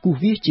บานกู้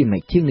วิจิไม่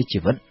เที่ยงในชี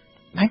วิต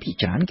ได้พิ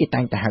จารณาเกี่ย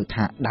งแต่หากถ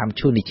าดามช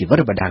นในชีวิต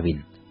ระบดาวิน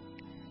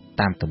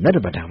ตามกำเนิดร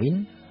ะบดาวิน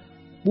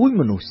ปุ้ย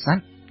มนุษย์สัต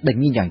ว์ได้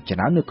มีอย่างจะแ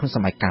ล้วในคนส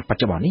มัยการปัจ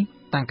จุบันนี้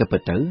ตั้งกระเปิ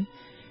ดเต๋อ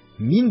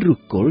มีนรู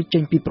โกลเจ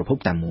นปีประพบ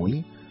ตามวย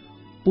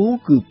ปู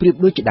คือเปรียบ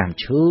ด้วยจะดาม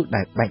เชื้อไ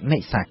ด้แบ่งใน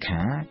สาขา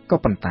ก็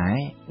ปันตาย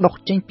ดอก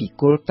เจนปีโ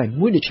กลแต่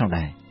มวยได้ช่องไ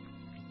ด้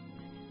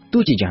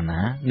ตู้จีจานะ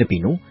ในปี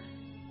นู้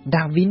ด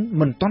าวิน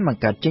มันต้นมัน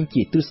การเจน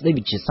จีตุสได้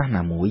วิจิตรสน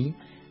ามวย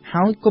เฮ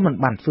าก็มัน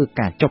บันฟื้น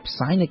การจบส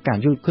ายในการ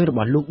ยุ่งเคยระบ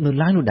าดลูกเนื้อ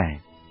ล้านนู่นได้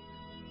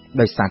โด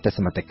ยสารแต่ส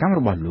มัติกรรมร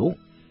ะบาดลูก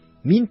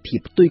มีนผี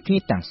ประตูคณิ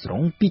ตต่างสร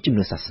งปีจำน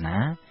วนศาสนา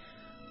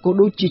ก็โ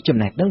ดยจีจำ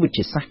แนกดังวิ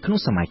จิตรศาสตร์ขนม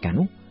สมัยกัน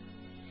นู้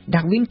ดา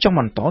วินจอ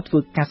มันต่อฟื้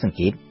นการสังเ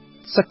กต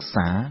ศึกษ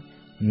า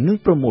นึ่ง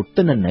โปรโมท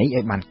ต้นไหนไอ้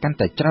บันกันแ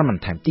ต่จ้ามัน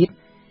แถมติด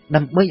ด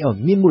ำใบเอา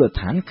มีมูล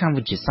ฐานคำ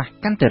วิจิตรศาสตร์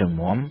กันแต่เรื่อง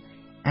มอม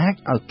อาจ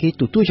เอาเก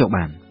ตุตู้เจ้าบ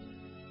าน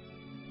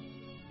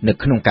ใน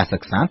ขนมการศึ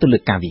กษาตัวเลื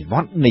อกการวิวั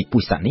ฒน์ในปุ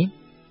ยสันนี้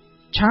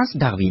ชาร์ลส์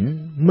ดาวิน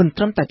มันท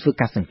ำแต่ฝึก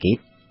การสังเกต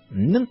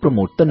นึ่งโปรโม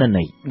ทต้นไหน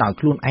ดาว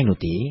คลุนไอโน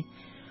ตี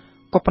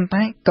ก็ปัญห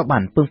ากับบั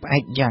นเปิงไป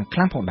อย่างคล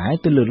างผ่องได้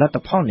ตัวเลือกรัฐ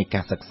พ่อในก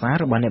ารศึกษา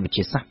ระบาดในวิ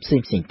จิตรศาสตร์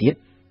สิ่งเตี้ย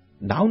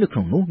ดาวในขน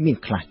มนู้มี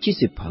คลาสที่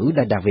10 ผือไ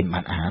ด้ดาวินบา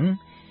นอ่าน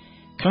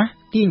คลาส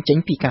ที่เจ๋ง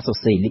ปีการสด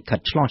ใสลิขิต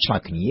ฉลองฉลาด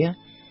ขณี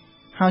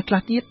หายคลา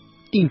สที่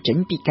เจ๋ง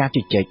ปีการ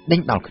จุดใจเด้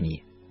งดาวขณี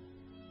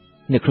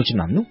ในขนมฉ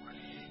ลามนู้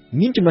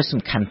มีจำนวนส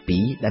ำคัญปี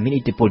และมี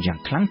อิทธิพลอย่าง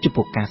ครั้งจุดป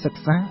การศึก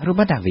ษาระบ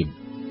าดดา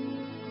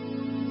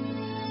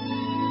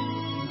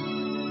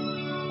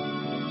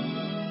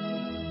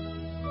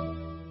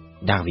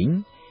วิน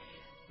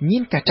มี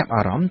การจับอ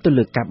ารมณ์ตัวเ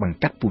ลือกการบัง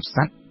คับปู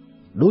สัตว์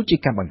โดย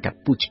การบังคับ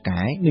ปูชกา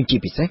ยหนึ่งจี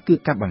พิเศษคือ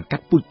การบังคั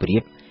บปูเปรีย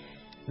บ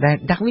แต่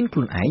ดาวินก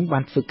ลุ่นไอ้บั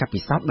นฝึกกับพิ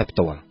สัตว์แบบ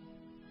ตัว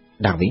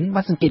ดาวินบั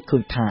นสังเกตค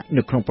นท่าใน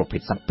โครงประเภ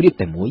ทสัตว์เปรียบแ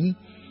ต่มวย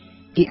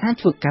ที่อาจ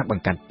ฝึกการบัง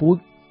คับปู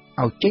เ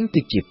อาเจ้ง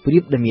ติดจีเปรีย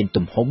บดำเนิน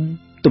ตุ่มหง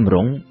ตุ่มร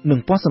งหนึ่ง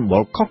ป้อสมบู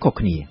รณ์ข้อ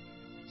ขณี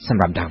สำ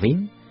หรับดาวิน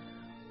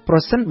โป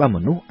ប្រសិនបើម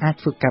នុស្សអាច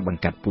ធ្វើការប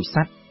ង្កាត់ពូជស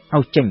ត្វ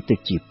ឲ្យចេញទៅ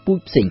ជាពូជ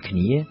ផ្សេងគ្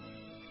នា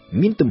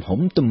មានទំហំ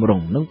ទម្រ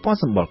ង់និងពណ៌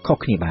សម្បុរខុស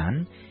គ្នាបាន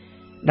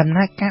ដំ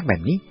ណើរការបែប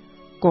នេះ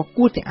ក៏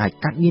គួរតែអាច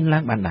កាត់មានឡើ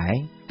ងបានដែរ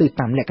ទៅ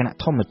តាមលក្ខណៈ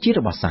ធម្មជាតិ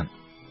របស់សត្វ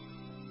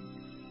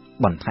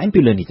បន្ថែមពី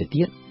លើនេះទៅ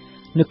ទៀត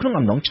នៅក្នុង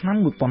អំឡុងឆ្នាំ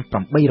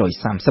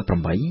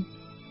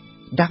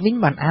1838 Darwin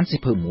បានអានសៀវ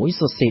ភៅមួយ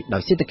សរសេរដោ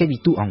យសេដ្ឋកិច្ចវិ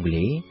ទូអង់គ្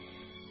លេស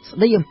ស្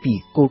ដីអំពី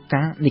គោល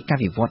ការណ៍នៃការ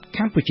វិវត្ត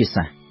ខាងប្រជា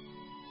សាស្ត្រ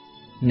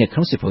នៅក្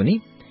នុងសៀវភៅនេះ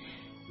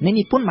អ្នក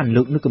និពន្ធបាន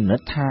លើកនូវគំនិត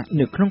ថា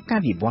នៅក្នុងការ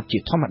វិវត្តជា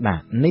ធម្មតា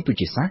នៃប្រ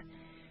ជាសាស្ត្រ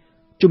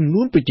ចំ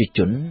នួនប្រជាជ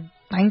ន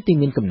តែងតែ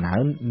មានកំណើ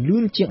នលឿ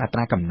នជាងអត្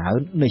រាកំណើន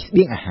នៃស្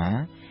បៀងអាហារ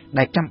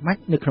ដែលចាំបា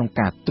ច់នៅក្នុង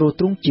ការទ្រ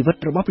ទ្រង់ជីវិត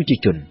របស់ប្រជា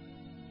ជន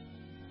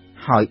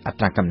ហើយអ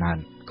ត្រាកំណើន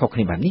ខុសគ្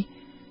នាបែបនេះ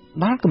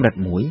ដល់កម្រិត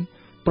មួយ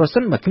ប្រសិ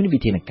នបើគ្មានវិ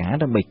ធានការ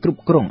ដើម្បីគ្រប់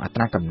គ្រងអត្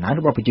រាកំណើន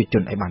របស់ប្រជាជ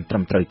នឲ្យបានត្រឹ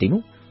មត្រូវទេ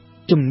នោះ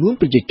ចំនួន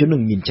ប្រជាជននឹ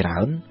ងមានច្រើ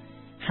ន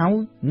ហើយ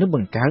នឹងប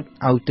ង្កើត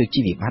ឲ្យទៅជា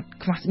វិបត្តិ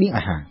ខ្វះស្បៀង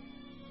អាហារ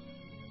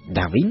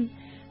Darwin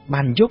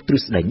បានយកទ្រឹ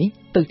ស្ដីនេះ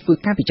ទៅធ្វើ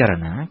ការពិចារ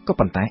ណាក៏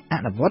ប៉ុន្តែអ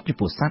នុវត្តចំ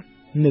ពោះសត្វ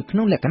នៅក្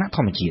នុងលក្ខណៈធ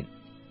ម្មជាតិ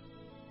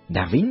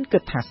Darwin គិ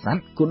តថាសត្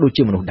វក៏ដូច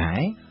ជាមនុស្សដែ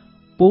រ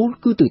ពោល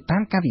គឺទៅតា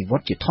មការវិវ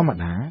ត្តជាធម្ម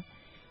តា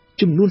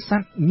ចំនួនស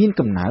ត្វមាន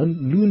កំណើន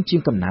លឿនជា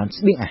ងកំណើន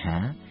ស្បៀងអាហា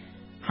រ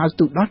ហើយ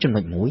ទៅដល់ចំណុ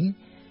ចមួយ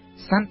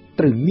សត្វ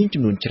ត្រូវមាន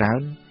ចំនួនច្រើ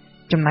ន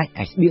ចំណែក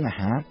ឯស្បៀងអា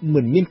ហារ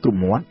មិនមានគ្រប់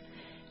មាត់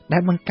ដែ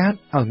លបង្កើត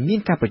ឲ្យមាន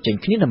ការប្រជែង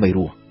គ្នាដើម្បីរ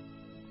ស់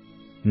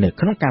នៅ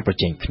ក្នុងការប្រ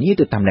ជែងគ្នា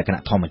ទៅតាមលក្ខ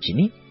ណៈធម្មជាតិ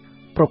នេះ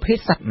ប្រភេទ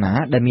សត្វណា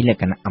ដែលមានល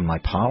ក្ខណៈអំណោយ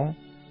ផល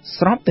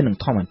ស្របទៅនឹង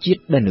ធម្មជាតិ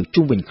ដែលនៅ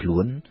ជុំវិញខ្លួ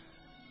ន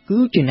គឺ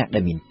ជាអ្នកដែ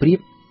លមានប្រៀប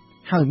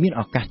ហើយមាន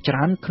ឱកាសច្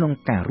រើនក្នុង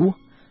ការរស់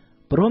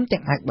ព្រមទាំ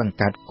ងអាចបង្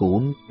កើតកូ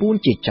នពូន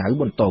ជាចៅ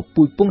បន្ត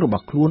ពូជពង្សរប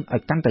ស់ខ្លួនឲ្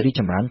យកាន់តែរីក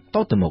ចម្រើនត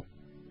ទៅមុខ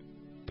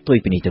ផ្ទុយ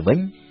ពីនេះទៅវិញ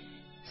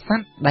ស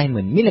ត្វដែល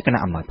មិនមានលក្ខ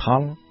ណៈអំណោយផ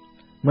ល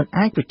មិន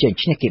អាចប្រជែង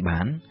ឈ្នះគេបា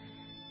ន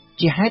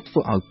ជាហេតុធ្វើ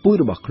ឲ្យពូជ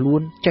របស់ខ្លួ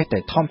នចេះតែ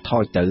ថមថ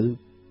យទៅ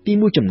ពី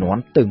មួយចំនួន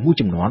ទៅមួយ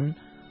ចំនួន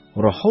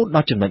រហូតដ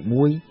ល់ចំណុច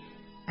មួយ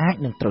អាច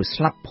នឹងត្រូវ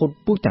ស្លាប់ផុត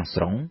ពូជទាំង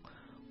ស្រុង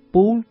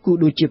ពូជគឺ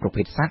ដូចជាប្រ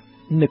ភេទសត្វ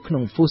នៅក្នុ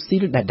ង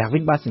fossil ដែល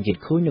Darwin បានសង្កេត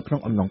ឃើញនៅក្នុ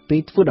ងអំឡុងពេ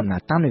លធ្វើដំណើរ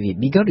តាមនាវា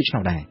Beagle ដូច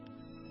នោះដែរ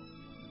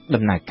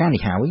ដំណើរការ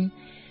នេះហើយ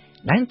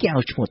ដែលគេ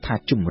ឲ្យឈ្មោះថា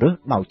ជំរើស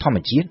ដោយធម្ម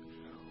ជាតិ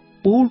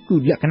ពូជគឺ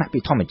លក្ខណៈពី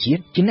ធម្មជា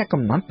តិជាអ្នក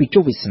កំណត់ពីជោ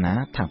គវាសនា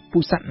ថាពូ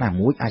ជសត្វណា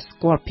មួយអាចស្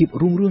គាល់ភាព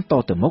រុងរឿងត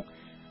ទៅមុខ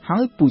ហើ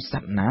យពូជស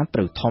ត្វណាត្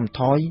រូវថម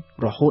ថយ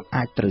រហូត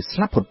អាចត្រូវស្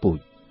លាប់ផុតពូជ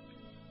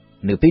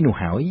នៅពេលនោះ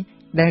ហើយ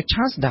ដែល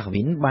Charles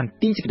Darwin បាន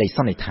ទាញសេចក្តីស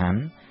ន្និដ្ឋាន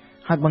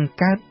ហើយបង្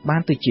កើតបា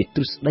នទៅជាទ្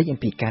រឹស្ដីអំ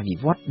ពីការវិ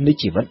វត្តនៃ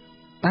ជីវិត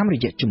តាមរ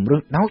យៈជំរើ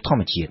សដោយធម្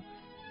មជាតិ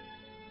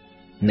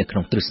នៅក្នុ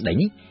ងទ្រឹស្ដី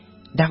នេះ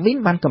Darwin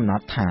បានកំណ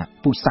ត់ថា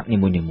ពូជសត្វនី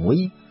មួយ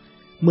ៗ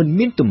មិន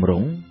មានទម្រ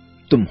ង់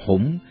ទំ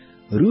ហំ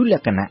ឬល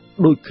ក្ខណៈ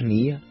ដូចគ្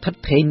នាស្ថិត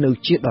ថេរនៅ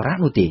ជាដរាប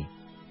នោះទេ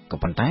ក៏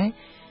ប៉ុន្តែ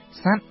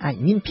សត្វអាច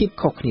មានភាព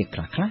ខុសគ្នាខ្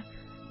លះៗ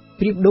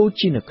ប្រៀបដូច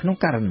ជានៅក្នុង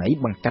ករណី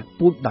បង្កាត់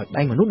ពូជដោយ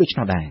ដៃមនុស្សដូច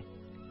នោះដែរ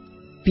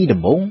ពីដំ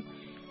បូង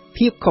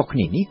ភាពខុសគ្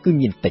នានេះគឺ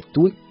មានតិច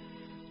តួច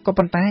ក៏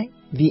ប៉ុន្តែ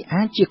វា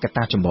អាចជាកត្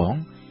តាចម្បង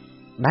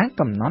ដែល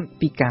កំណត់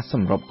ពីការស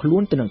ម្របខ្លួ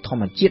នទៅនឹងធ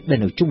ម្មជាតិដែល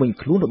នៅជុំវិញ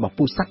ខ្លួនរបស់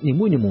ពូជសត្វនី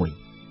មួយៗ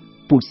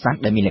ពូជសត្វ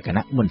ដែលមានលក្ខ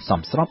ណៈមិនសម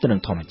ស្របទៅនឹ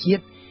ងធម្មជា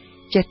តិ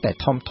ចេះតែ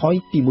ថមថយ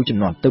ពីមួយចំ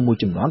នួនទៅមួយ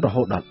ចំនួនរ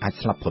ហូតដល់អាច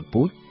ស្លាប់ផុត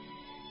ពូជ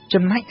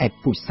ចំណែកឯ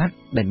ពូជសត្វ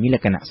ដែលមានល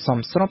ក្ខណៈសម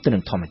ស្របទៅនឹ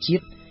ងធម្មជា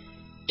តិ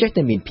ចេះ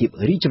តែមានភាព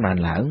រីកចម្រើន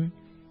ឡើង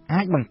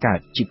អាចបង្កើត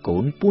ជាកូ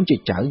នពូនជា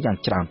ចៅយ៉ាង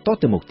ច្រើនត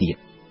ទៅមុខទៀត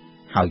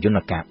ហើយយ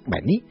ន្តការបែ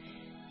បនេះ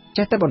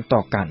ចេះតែបន្ត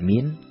កើតមា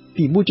ន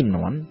ពីមួយចំ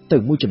នួនទៅ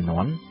មួយចំនួ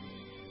ន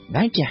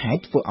ដែលជាហេតុ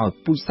ធ្វើឲ្យ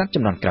ពូជសត្វ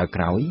ចំនួនក្រោយៗ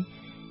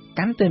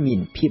កាន់តែមាន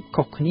ភាព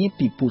ខុសគ្នា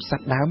ពីពូជស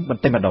ត្វដើមប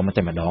ន្តិចម្ដ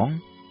ង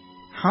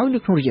ហើយនៅ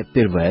ក្នុងរយៈ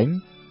ពេលវែង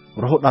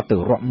រហូតដល់ទៅ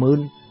រាប់ម៉ឺន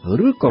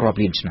ឬក៏រាប់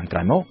លានឆ្នាំក្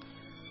រោយមក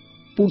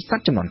ពូជស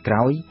ត្វចំនួនក្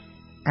រោយ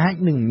អាច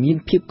នឹងមាន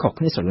ភាពខុស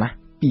គ្នាស្រឡះ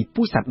ពី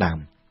ពូជសត្វដើម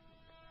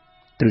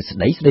ទ្រឹស្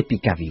ដីស្ដីពី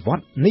ការវិវត្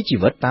តនៃជី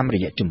វិតតាមរ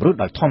យៈជំរើស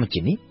ដោយធម្មជា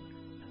តិនេះ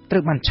ត្រូ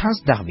វបាន Charles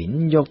Darwin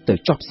យកទៅ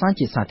ចុះផ្សាយ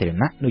ជាសាធារ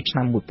ណៈនៅឆ្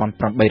នាំ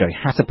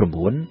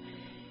1859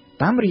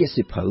តាមរយៈ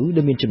សៀវភៅ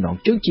ដែលមានចំណង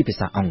ជើងជាភា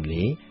សាអង់គ្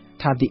លេស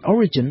ថា The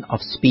Origin of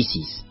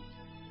Species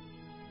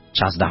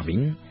Charles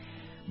Darwin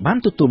បាន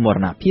ទទួលមរ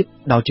ណភាព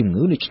ដោយជំ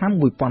ងឺនៅឆ្នាំ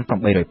1882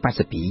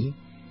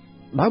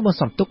ដោយបន្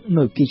សល់ទុក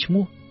នូវកេរ្តិ៍ឈ្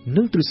មោះ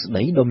និងទ្រឹស្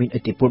ដីដ៏មានឥ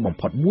ទ្ធិពលបំ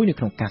ផុតមួយនៅ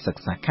ក្នុងការសិ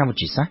ក្សាខាងវិ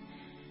ទ្យាសាស្ត្រ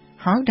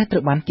ហើយដែលត្រូ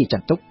វបានគេចា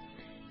ត់ទុក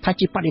ថា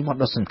ជាបដិវត្ត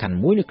ន៍ដ៏សំខាន់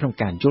មួយនៅក្នុង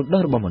ការយល់ដឹ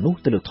ងរបស់មនុស្ស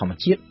ទៅលើធម្ម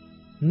ជាតិ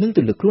និង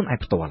ទៅលើខ្លួនឯង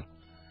ផ្ទាល់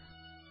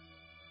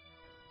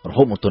រ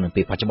ហូតមកទល់នឹង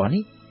ពេលបច្ចុប្បន្ន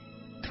នេះ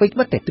អ្វីត្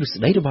បិតតែទ្រឹ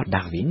ស្ដីរបស់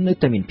Darwin នៅ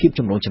តែមានភាព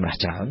ចម្រូងចម្រាស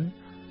ច្រើន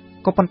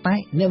ក៏ប៉ុន្តែ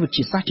អ្នកវិទ្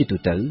យាសាស្ត្រជាទូ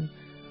ទៅ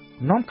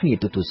នាំគ្នា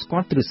ទទួលស្គា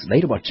ល់ទ្រឹស្ដី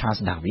របស់ Charles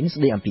Darwin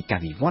ស្ដីអំពីការ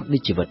វិវត្តនៃ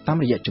ជីវិតតាម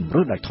រយៈជំ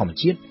រើសដោយធម្ម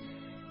ជាតិ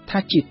ថា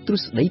ជាទ្រឹ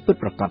ស្ដីពិត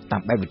ប្រាកដតា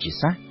មបែបវិទ្យា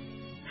សាស្ត្រ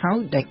ហើយ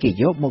ដែលគេ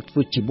យកមកធ្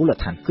វើជាមូល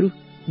ដ្ឋានគ្រឹះ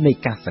នៃ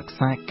ការសិក្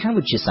សាខាង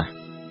វិទ្យាសាស្ត្រ